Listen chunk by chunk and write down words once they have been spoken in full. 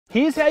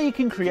Here's how you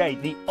can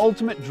create the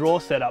ultimate drawer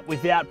setup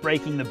without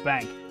breaking the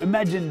bank.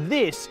 Imagine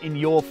this in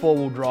your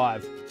four-wheel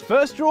drive.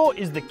 First drawer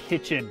is the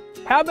kitchen.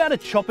 How about a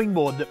chopping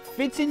board that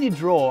fits in your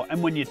drawer,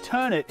 and when you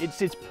turn it, it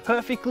sits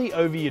perfectly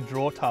over your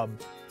drawer tub.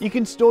 You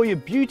can store your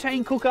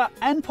butane cooker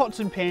and pots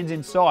and pans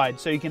inside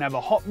so you can have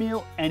a hot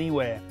meal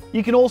anywhere.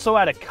 You can also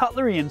add a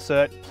cutlery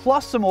insert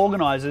plus some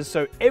organisers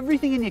so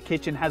everything in your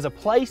kitchen has a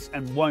place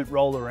and won't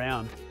roll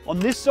around. On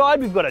this side,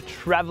 we've got a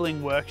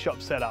travelling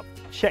workshop setup.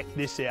 Check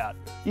this out.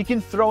 You can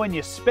throw in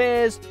your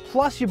spares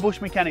plus your bush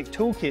mechanic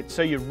toolkit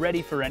so you're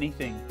ready for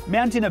anything.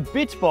 Mount in a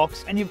bits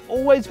box and you've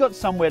always got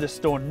somewhere to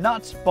store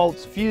nuts,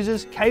 bolts,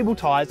 fuses, cable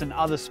ties and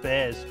other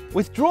spares.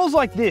 With drawers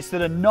like this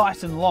that are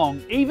nice and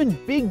long, even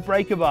big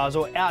breaker bars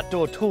or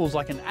outdoor tools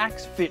like an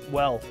axe fit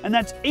well. And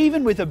that's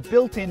even with a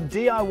built-in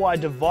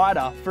DIY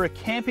divider for a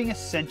camping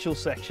essential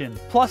section.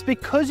 Plus,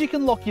 because you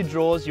can lock your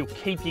drawers, you'll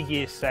keep your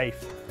gear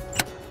safe.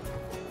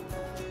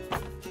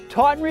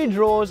 Titan rear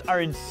drawers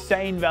are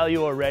insane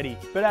value already,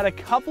 but add a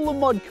couple of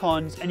mod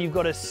cons and you've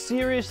got a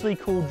seriously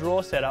cool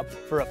drawer setup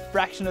for a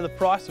fraction of the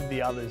price of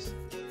the others.